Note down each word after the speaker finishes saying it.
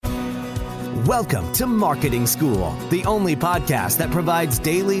Welcome to Marketing School, the only podcast that provides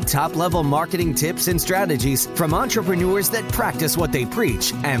daily top-level marketing tips and strategies from entrepreneurs that practice what they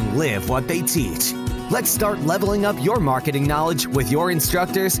preach and live what they teach. Let's start leveling up your marketing knowledge with your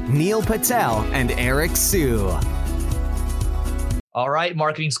instructors, Neil Patel and Eric Siu. All right,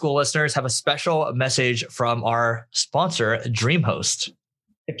 Marketing School listeners, have a special message from our sponsor, DreamHost.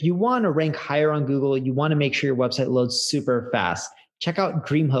 If you want to rank higher on Google, you want to make sure your website loads super fast. Check out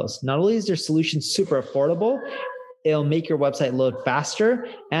DreamHost. Not only is their solution super affordable, it'll make your website load faster,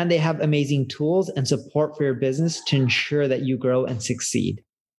 and they have amazing tools and support for your business to ensure that you grow and succeed.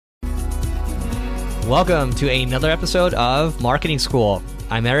 Welcome to another episode of Marketing School.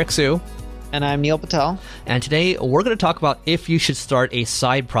 I'm Eric Siu. And I'm Neil Patel. And today we're going to talk about if you should start a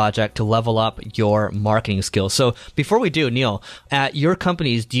side project to level up your marketing skills. So before we do, Neil, at your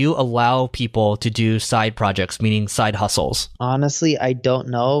companies, do you allow people to do side projects, meaning side hustles? Honestly, I don't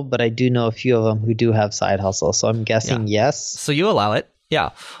know, but I do know a few of them who do have side hustles. So I'm guessing yes. So you allow it. Yeah.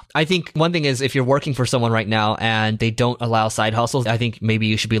 I think one thing is if you're working for someone right now and they don't allow side hustles, I think maybe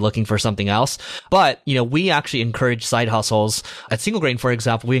you should be looking for something else. But, we actually encourage side hustles. At Single Grain, for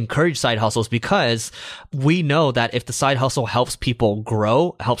example, we encourage side hustles because we know that if the side hustle helps people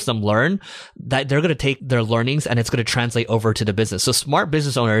grow, helps them learn, that they're going to take their learnings and it's going to translate over to the business. So smart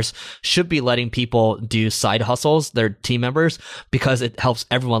business owners should be letting people do side hustles, their team members, because it helps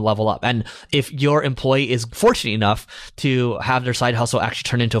everyone level up. And if your employee is fortunate enough to have their side hustle actually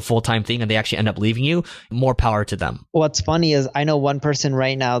turn into a full-time thing and they actually end up leaving you, more power to them. What's funny is I know one person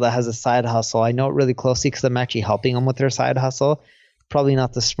right now that has a side hustle. I know it really closely because I'm actually helping them with their side hustle. Probably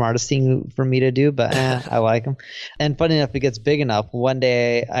not the smartest thing for me to do, but I like them. And funny enough, it gets big enough. One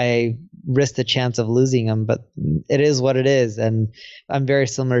day I risk the chance of losing them, but it is what it is. And I'm very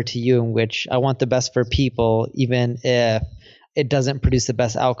similar to you in which I want the best for people, even if it doesn't produce the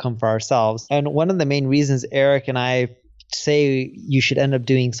best outcome for ourselves. And one of the main reasons Eric and I say you should end up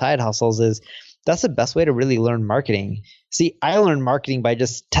doing side hustles is that's the best way to really learn marketing. See, I learned marketing by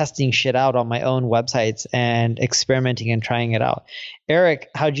just testing shit out on my own websites and experimenting and trying it out. Eric,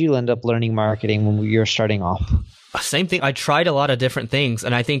 how'd you end up learning marketing when you were starting off? Same thing. I tried a lot of different things,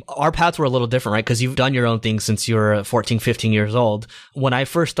 and I think our paths were a little different, right? Because you've done your own things since you were 14, 15 years old. When I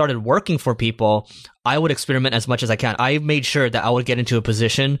first started working for people, I would experiment as much as I can. I made sure that I would get into a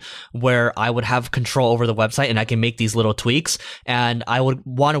position where I would have control over the website and I can make these little tweaks. And I would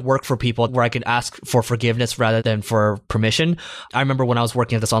want to work for people where I could ask for forgiveness rather than for permission. I remember when I was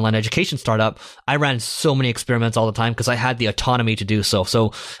working at this online education startup, I ran so many experiments all the time because I had the autonomy to do so.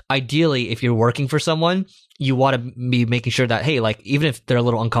 So ideally, if you're working for someone, you want to be making sure that, hey, like, even if they're a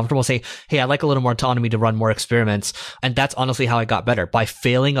little uncomfortable, say, hey, I'd like a little more autonomy to run more experiments. And that's honestly how I got better, by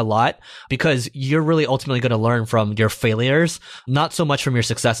failing a lot, because you're really ultimately going to learn from your failures, not so much from your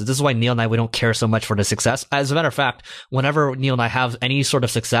successes. This is why Neil and I, we don't care so much for the success. As a matter of fact, whenever Neil and I have any sort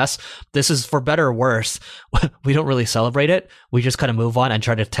of success, this is for better or worse. We don't really celebrate it. We just kind of move on and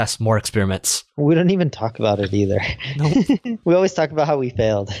try to test more experiments. We don't even talk about it either. No. We always talk about how we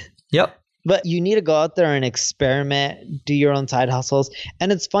failed. Yep. But you need to go out there and experiment, do your own side hustles.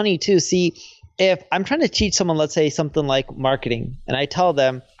 And it's funny too. See, if I'm trying to teach someone, let's say something like marketing, and I tell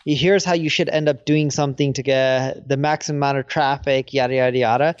them, here's how you should end up doing something to get the maximum amount of traffic, yada, yada,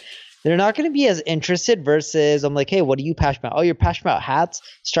 yada. They're not going to be as interested versus I'm like, hey, what are you passionate about? Oh, you're passionate about hats?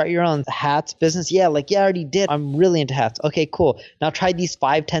 Start your own hats business? Yeah, I already did. I'm really into hats. Okay, cool. Now try these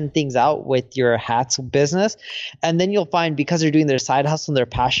 5-10 things out with your hats business. And then you'll find because they're doing their side hustle and they're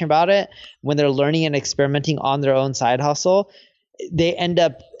passionate about it, when they're learning and experimenting on their own side hustle, they end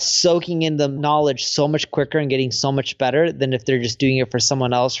up soaking in the knowledge so much quicker and getting so much better than if they're just doing it for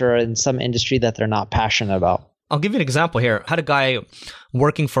someone else or in some industry that they're not passionate about. I'll give you an example here. I had a guy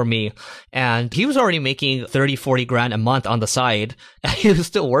working for me and he was already making 30, 40 grand a month on the side. And he was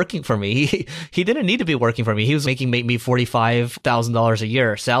still working for me. He didn't need to be working for me. He was making me $45,000 a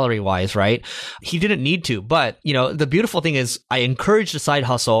year salary wise, right? He didn't need to. But, the beautiful thing is I encouraged the side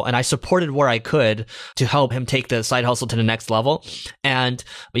hustle and I supported where I could to help him take the side hustle to the next level. And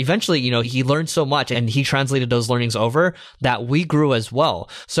eventually, he learned so much and he translated those learnings over that we grew as well.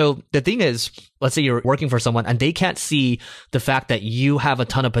 So the thing is, let's say you're working for someone and they can't see the fact that you have a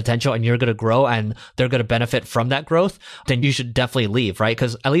ton of potential and you're going to grow and they're going to benefit from that growth, then you should definitely leave, right?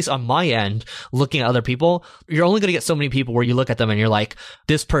 Because at least on my end, looking at other people, you're only going to get so many people where you look at them and you're like,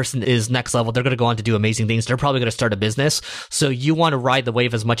 this person is next level. They're going to go on to do amazing things. They're probably going to start a business. So you want to ride the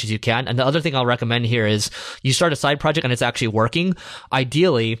wave as much as you can. And the other thing I'll recommend here is you start a side project and it's actually working.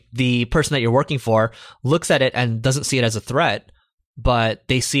 Ideally, the person that you're working for looks at it and doesn't see it as a threat. but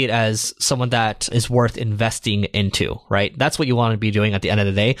they see it as someone that is worth investing into, right? That's what you want to be doing at the end of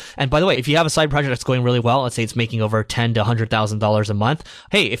the day. And by the way, if you have a side project that's going really well, let's say it's making over $10,000 to $100,000 a month.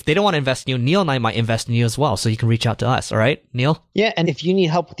 Hey, if they don't want to invest in you, Neil and I might invest in you as well. So you can reach out to us. All right, Neil? Yeah. And if you need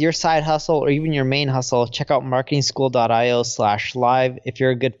help with your side hustle or even your main hustle, check out marketingschool.io/live. If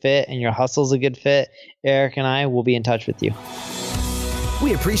you're a good fit and your hustle's a good fit, Eric and I will be in touch with you.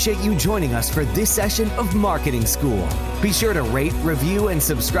 We appreciate you joining us for this session of Marketing School. Be sure to rate, review, and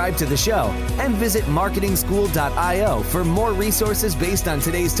subscribe to the show, and visit marketingschool.io for more resources based on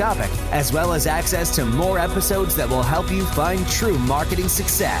today's topic, as well as access to more episodes that will help you find true marketing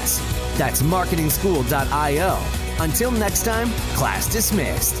success. That's marketingschool.io. Until next time, class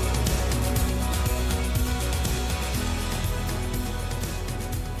dismissed.